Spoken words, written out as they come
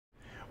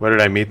Where did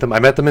I meet them? I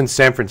met them in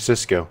San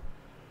Francisco.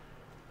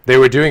 They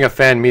were doing a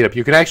fan meetup.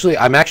 You can actually,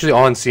 I'm actually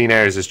on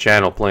Nanners'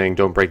 channel playing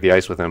Don't Break the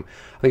Ice with him.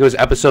 I think it was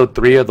episode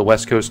 3 of the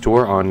West Coast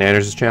tour on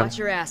Nanners' channel. Watch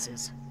your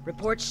asses.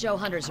 Reports show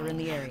hunters are in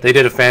the area. They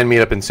did a fan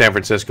meetup in San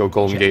Francisco,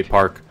 Golden Gate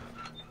Park.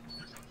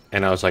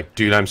 And I was like,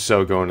 dude, I'm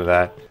so going to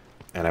that.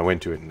 And I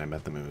went to it and I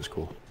met them. It was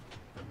cool.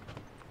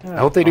 I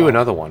hope they do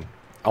another one.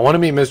 I want to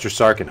meet Mr.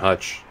 Sark and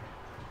Hutch.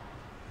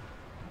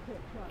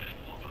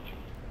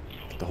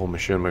 The whole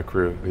Machinima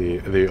crew.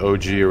 The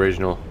OG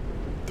original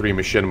 3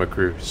 Machinima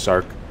crew.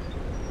 Sark,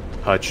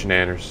 Hutch,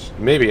 Nanners.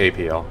 Maybe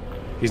APL.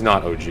 He's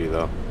not OG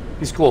though.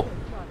 He's cool.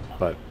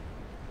 But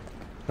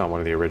not one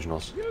of the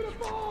originals.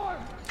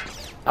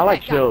 I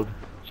like Chilled.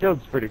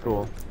 Chilled's pretty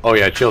cool. Oh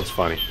yeah, Chilled's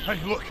funny.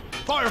 Hey, look!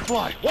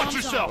 Firefly! Watch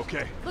yourself!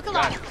 Okay. Look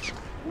alive.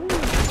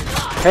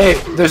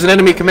 Hey, there's an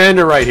enemy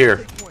commander right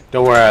here.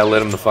 Don't worry, I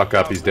lit him the fuck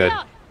up. He's dead.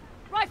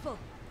 Rifle.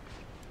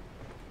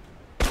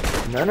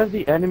 None of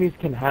the enemies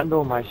can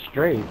handle my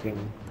strafe.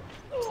 I'm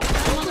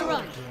on the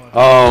run.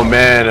 Oh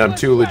man, I'm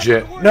too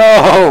legit.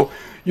 No!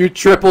 You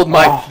tripled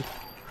my...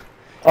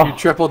 You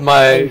tripled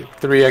my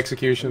 3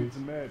 executions.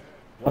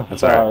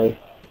 That's alright.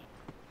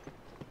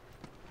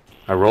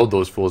 I rolled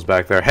those fools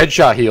back there.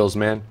 Headshot heals,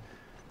 man.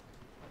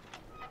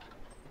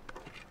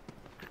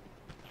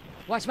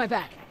 Watch my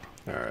back.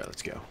 Alright,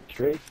 let's go.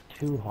 Strafe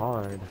too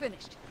hard.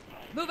 Finished.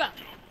 Move out.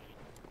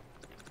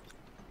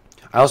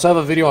 I also have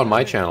a video on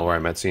my channel where I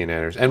met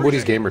Nanners and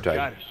Woody's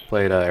gamertag.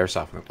 Played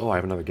Airsoft with him. Oh, I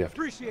have another gift.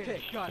 There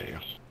you go. Did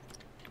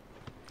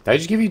I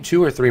just give you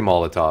 2 or 3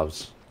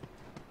 Molotovs?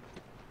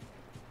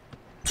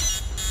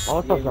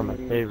 Molotovs are my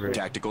favorite.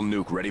 Tactical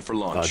nuke ready for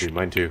launch. Oh, dude,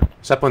 mine too.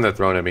 Except when they're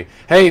thrown at me.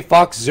 Hey,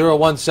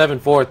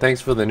 Fox0174,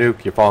 thanks for the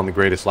nuke. You're following the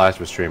greatest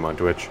Lazarus stream on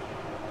Twitch.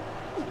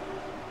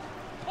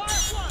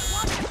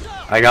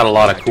 I got a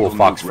lot of cool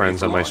Fox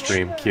friends on my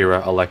stream.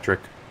 Kira, Electric.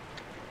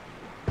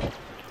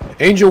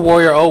 Angel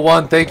Warrior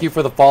 01, thank you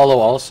for the follow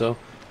also.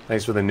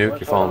 Thanks for the nuke.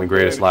 You're following the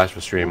greatest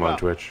Lazarus stream on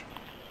Twitch.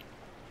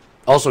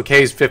 Also,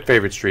 Kay's 5th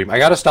favorite stream. I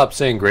gotta stop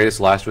saying greatest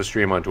Lazarus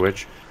stream on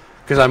Twitch,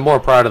 because I'm more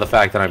proud of the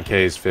fact that I'm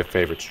Kay's 5th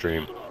favorite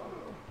stream.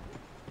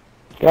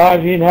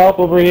 Guys, need help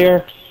over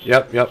here?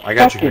 Yep, I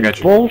got you, I got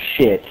you.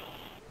 Bullshit.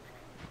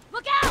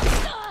 Look out!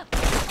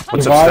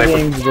 What's up,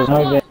 Sniper?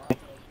 Surviving.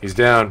 He's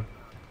down.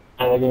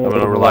 I'm I'm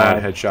gonna rely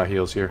on headshot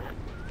heals here.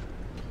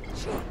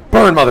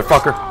 Burn,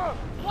 motherfucker!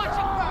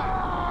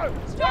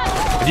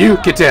 And you,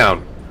 get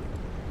down.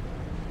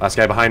 Last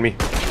guy behind me.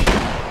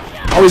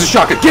 Oh, he's a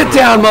shotgun. Get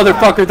down,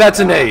 motherfucker! That's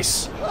an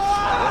ace!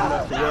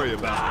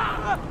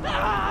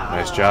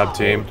 Nice job,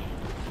 team.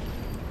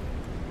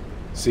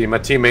 See, my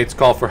teammates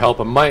call for help.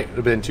 It might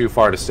have been too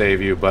far to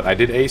save you, but I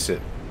did ace it.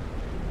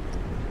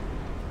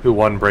 Who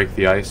won Break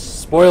the Ice?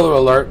 Spoiler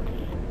alert.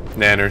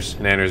 Nanners.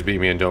 Nanners beat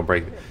me and Don't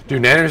Break.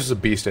 Dude, Nanners is a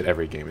beast at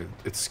every game.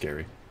 It's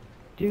scary.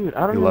 Dude,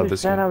 I don't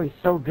understand how he's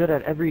so good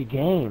at every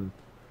game.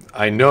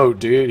 I know,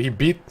 dude. He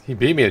beat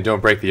me and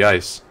Don't Break the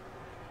Ice.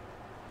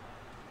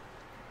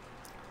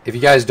 If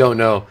you guys don't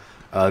know,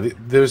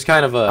 there's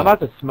kind of a... I'm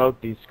about to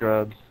smoke these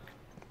scrubs.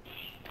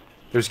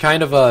 There's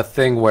kind of a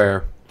thing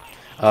where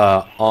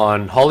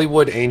on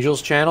Hollywood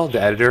Angel's channel,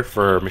 the editor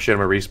for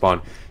Machinima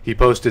Respawn, he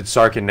posted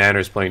Sark and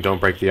Nanners playing Don't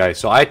Break the Ice.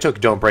 So I took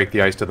Don't Break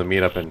the Ice to the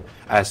meetup and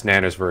asked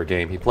Nanners for a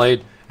game. He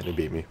played, and he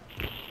beat me.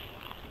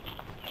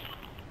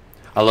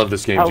 I love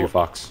this game too,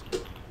 Fox.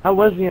 How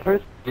was the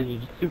first?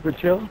 Is it super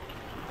chill?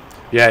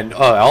 Yeah,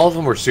 all of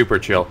them were super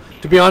chill.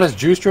 To be honest,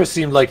 Justra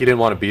seemed like he didn't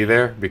want to be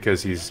there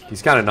because he's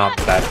kind of not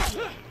that...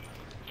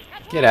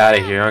 Get out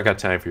of here, I don't got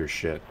time for your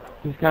shit.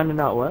 He's kind of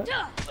not what?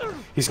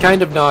 He's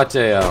kind of not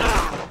a,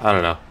 I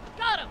don't know.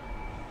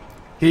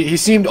 He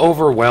seemed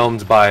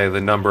overwhelmed by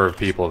the number of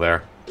people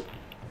there.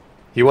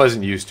 He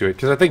wasn't used to it,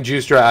 because I think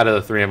Justra out of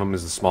the 3 of them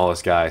is the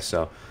smallest guy,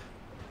 so...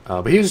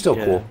 but he was still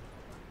cool.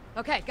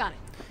 Okay, got it.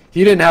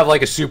 He didn't have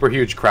like a super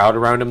huge crowd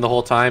around him the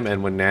whole time,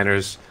 and when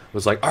Nanners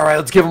was like, alright,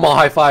 let's give them all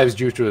high fives,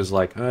 Justra was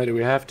like, do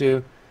we have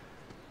to?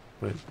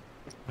 But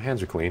my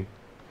hands are clean.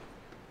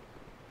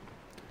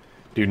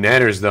 Dude,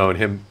 Nanners though, and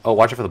him... Oh,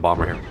 watch out for the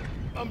bomber here.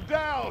 I'm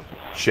down!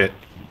 Shit.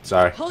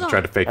 Sorry. I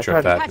tried to fake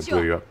trip that and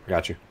blew you up.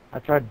 Got you. I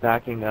tried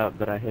backing up,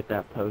 but I hit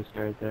that post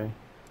right there.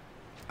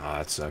 Ah,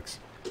 that sucks.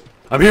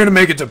 I'm here to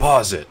make a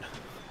deposit.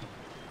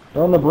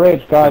 They're on the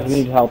bridge, guys. We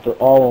need help. They're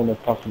all on the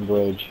fucking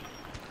bridge.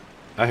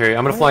 I hear you.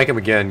 I'm gonna flank him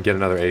again, get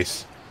another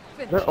ace.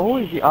 They're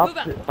always the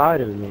opposite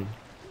side of me.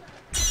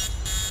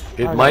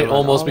 It might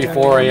almost be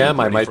 4 AM.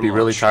 I might be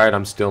really tired.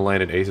 I'm still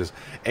landing aces.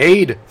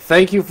 Aid,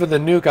 thank you for the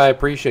nuke. I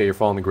appreciate you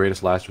following the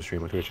greatest Lazarus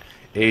stream on Twitch.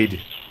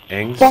 Aid,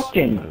 Engs.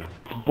 Fucking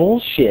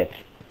bullshit.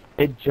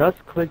 It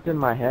just clicked in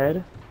my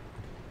head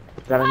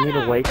that I need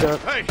to wake up.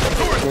 Hey,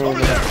 over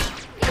there!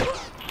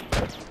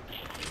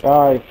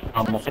 Guys,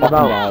 I'm fucking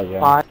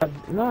about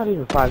 5, not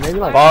even 5, maybe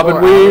like Bob 4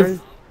 and weave. hours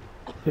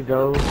to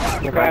go.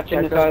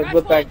 Scratching his eyes,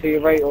 look back to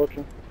your right,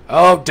 Ultra.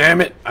 Oh,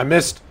 damn it. I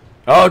missed.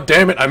 Oh,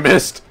 damn it. I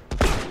missed.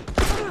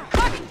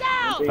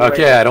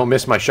 Okay, I don't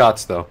miss my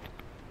shots, though.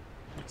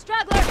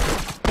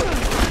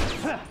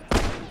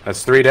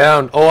 That's 3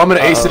 down. Oh, I'm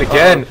gonna ace it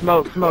again.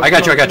 Smoke, I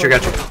got you.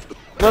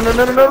 No, no,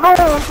 no, no, no,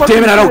 no!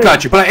 Damn it, I don't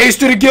got you, but I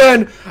aced it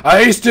again!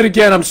 I aced it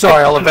again, I'm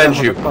sorry, I'll avenge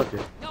you.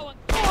 Motherfucker. No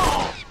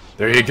one.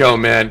 There you go,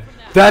 man.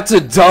 That's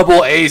a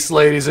double ace,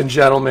 ladies and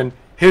gentlemen.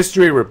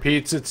 History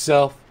repeats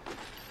itself.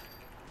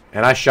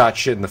 And I shot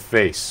shit in the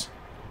face.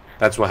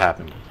 That's what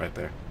happened right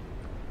there.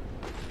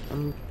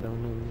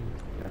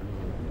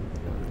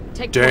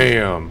 Take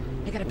Damn.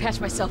 one. I gotta patch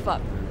myself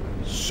up.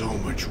 So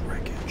much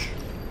wreckage.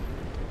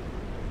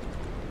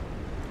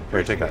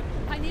 Here, take that.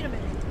 I need a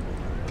minute.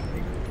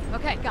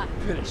 Okay, got it.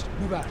 Finished.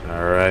 Move out.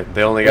 Alright,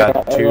 they only got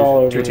Yeah, they're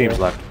all two over teams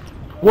here. left.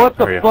 What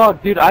How are the you?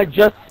 fuck, dude? I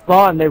just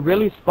spawned. They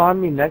really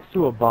spawned me next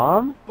to a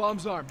bomb?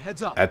 Bomb's armed.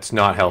 Heads up. That's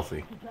not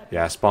healthy.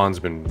 Yeah, Spawn's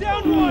been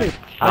Down one.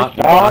 not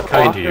Walk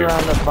kind to you.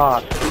 around the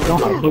box.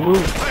 Don't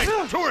move.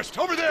 Hey, tourist,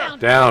 over there!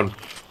 Down.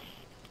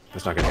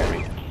 That's not gonna hit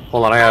me.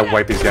 Hold on, I gotta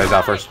wipe these guys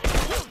out first.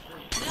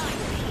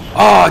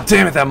 Oh,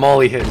 damn it, that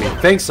molly hit me.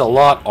 Thanks a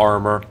lot,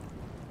 Armor.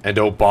 And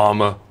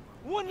Obama.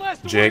 One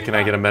last. Jay, can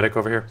I get a medic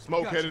over here?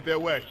 Smoke headed their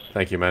way.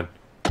 Thank you, man.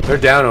 They're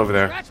down over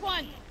there. Scratch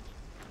one.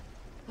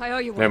 I owe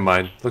you one. Never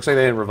mind. Looks like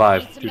they didn't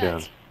revive. Need some Two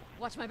down. meds.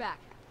 Watch my back.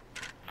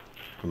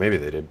 Or maybe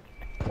they did.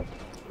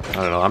 I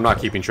don't know. I'm not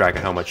keeping track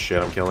of how much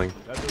shit I'm killing.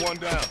 That's one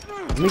down.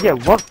 Let me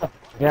get one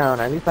down.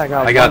 At least I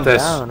got I got one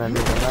this. down. I mean,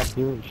 I'm not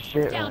doing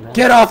shit right now.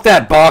 Get off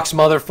that box,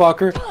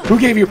 motherfucker! Who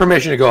gave you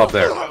permission to go up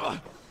there?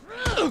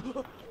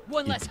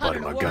 One less Eat blood hunter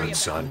in to my worry gun, about.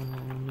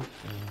 son.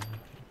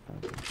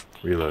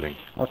 Reloading.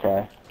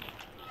 Okay.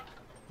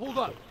 Hold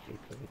up.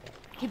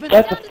 Keep it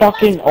That's down a to the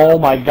fucking. last Oh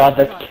my god,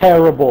 that's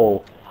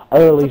terrible. I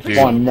literally Dude.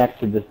 spawned next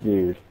to this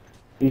dude.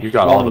 He's You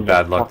got all the spawning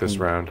bad like luck this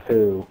fucking round.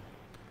 Poo.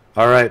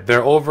 Alright,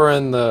 they're over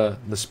in the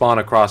spawn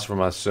across from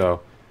us,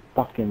 so...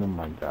 Fucking. Oh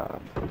my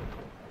god.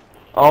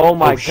 Oh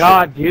my Oh, shit.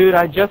 god, dude!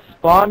 I just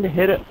spawned,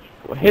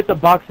 hit the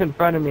box in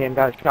front of me, and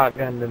got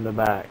shotgunned in the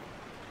back.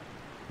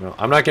 No,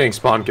 I'm not getting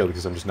spawn killed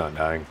because I'm just not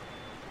dying.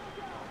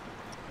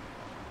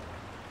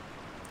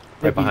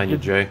 Right If behind you,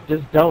 just, Jay.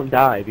 Just don't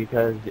die,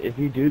 because if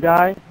you do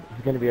die,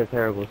 it's gonna be a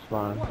terrible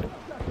spawn.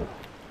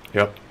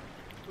 Yep.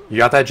 You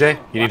got that, Jay?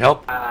 You need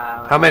help?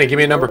 How many? Give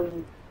me a number.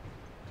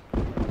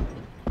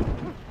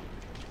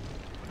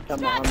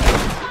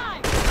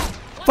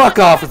 Fuck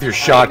off with your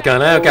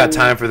shotgun. I don't got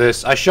time for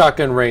this. I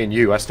shotgun rain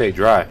you. I stay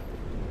dry.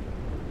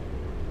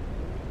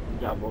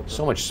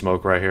 So much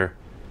smoke right here.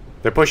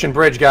 They're pushing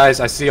bridge, guys.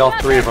 I see all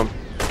three of them.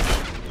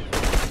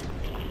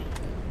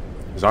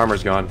 His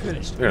armor's gone. They're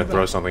gonna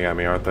throw something at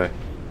me, aren't they?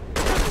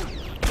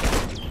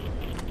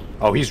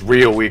 Oh, he's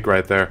real weak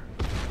right there.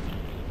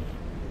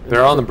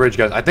 They're on the bridge,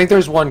 guys. I think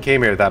there's one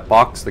came here. That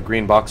box, the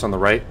green box on the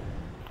right.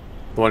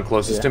 The one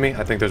closest to me.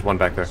 I think there's one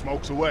back there.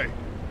 Smoke's away.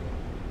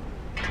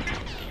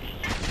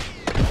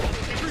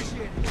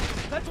 Appreciate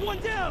it. That's one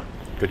down.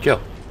 Good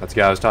kill. That's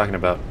the guy I was talking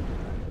about.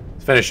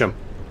 Finish him.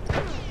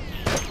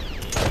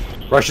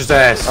 Rush his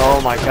ass. Oh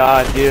my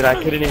god, dude! I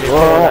couldn't even kill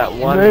Oh, that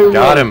one. no.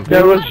 Got him.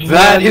 There was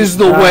That one is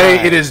the way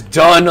guy. it is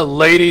done,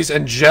 ladies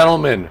and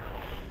gentlemen.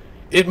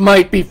 It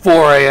might be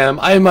 4 a.m.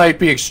 I might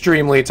be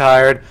extremely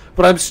tired,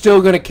 but I'm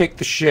still gonna kick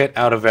the shit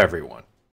out of everyone.